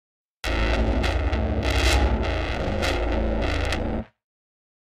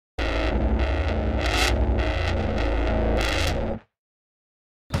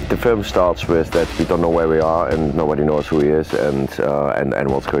film starts with that we don't know where we are and nobody knows who he is and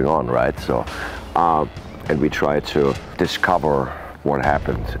what's going on, right? So, and we try to discover what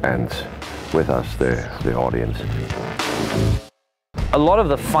happened, and with us, the audience. A lot of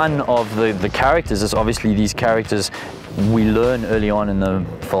the fun of the characters is obviously these characters, we learn early on in the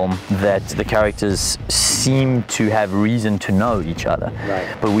film that the characters seem to have reason to know each other,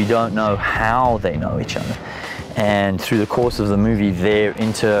 right, but we don't know how they know each other. And through the course of the movie, their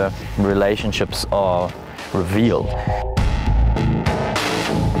interrelationships are revealed.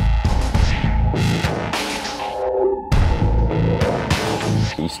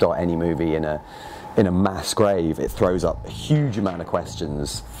 You start any movie in a mass grave, it throws up a huge amount of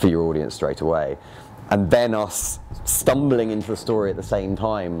questions for your audience straight away. And then us stumbling into the story at the same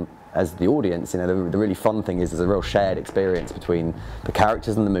time as the audience, you know, the really fun thing is there's a real shared experience between the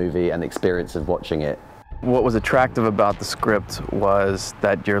characters in the movie and the experience of watching it. What was attractive about the script was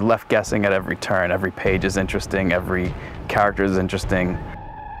that you're left guessing at every turn. Every page is interesting, every character is interesting.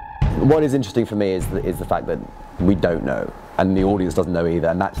 What is interesting for me is the fact that we don't know, and the audience doesn't know either,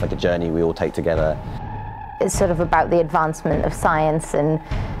 and that's like a journey we all take together. It's sort of about the advancement of science and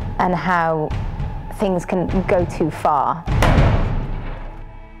how things can go too far.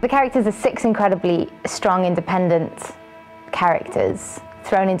 The characters are 6 incredibly strong, independent characters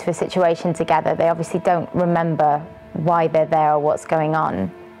thrown into a situation together. They obviously don't remember why they're there or what's going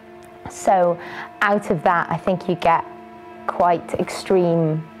on. So out of that, I think you get quite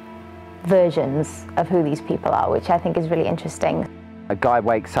extreme versions of who these people are, which I think is really interesting. A guy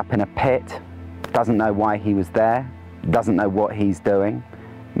wakes up in a pit, doesn't know why he was there, doesn't know what he's doing,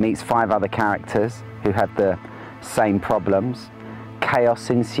 meets 5 other characters who have the same problems. Chaos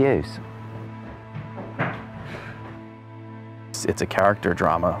ensues. It's a character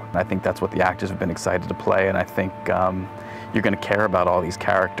drama. I think that's what the actors have been excited to play, and I think you're going to care about all these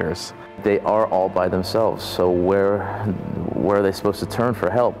characters. They are all by themselves, so where are they supposed to turn for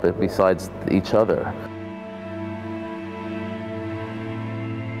help besides each other?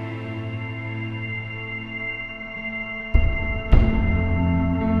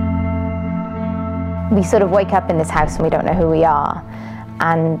 We sort of wake up in this house and we don't know who we are,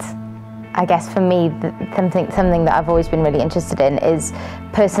 and I guess for me, something that I've always been really interested in is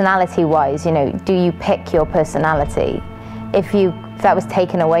personality-wise, you know, do you pick your personality? If that was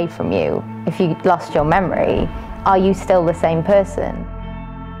taken away from you, if you lost your memory, are you still the same person?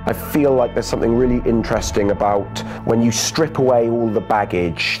 I feel like there's something really interesting about when you strip away all the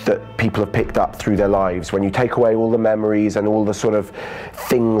baggage that people have picked up through their lives, when you take away all the memories and all the sort of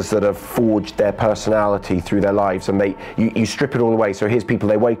things that have forged their personality through their lives, and you strip it all away. So here's people,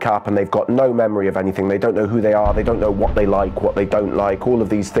 they wake up and they've got no memory of anything, they don't know who they are, they don't know what they like, what they don't like, all of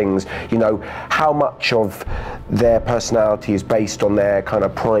these things. You know, how much of their personality is based on their kind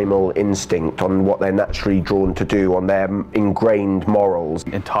of primal instinct, on what they're naturally drawn to do, on their ingrained morals.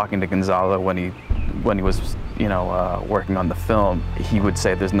 In talking to Gonzalo when he was, you know, working on the film, he would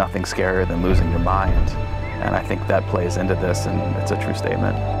say there's nothing scarier than losing your mind, and I think that plays into this, and it's a true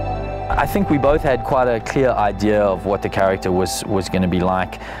statement. I think we both had quite a clear idea of what the character was going to be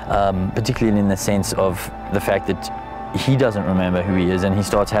like, particularly in the sense of the fact that he doesn't remember who he is, and he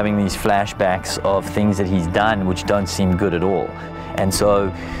starts having these flashbacks of things that he's done which don't seem good at all. And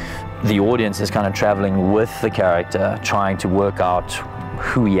so the audience is kind of traveling with the character, trying to work out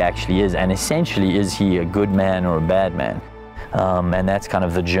who he actually is, and essentially, is he a good man or a bad man? And that's kind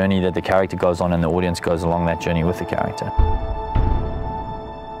of the journey that the character goes on, and the audience goes along that journey with the character.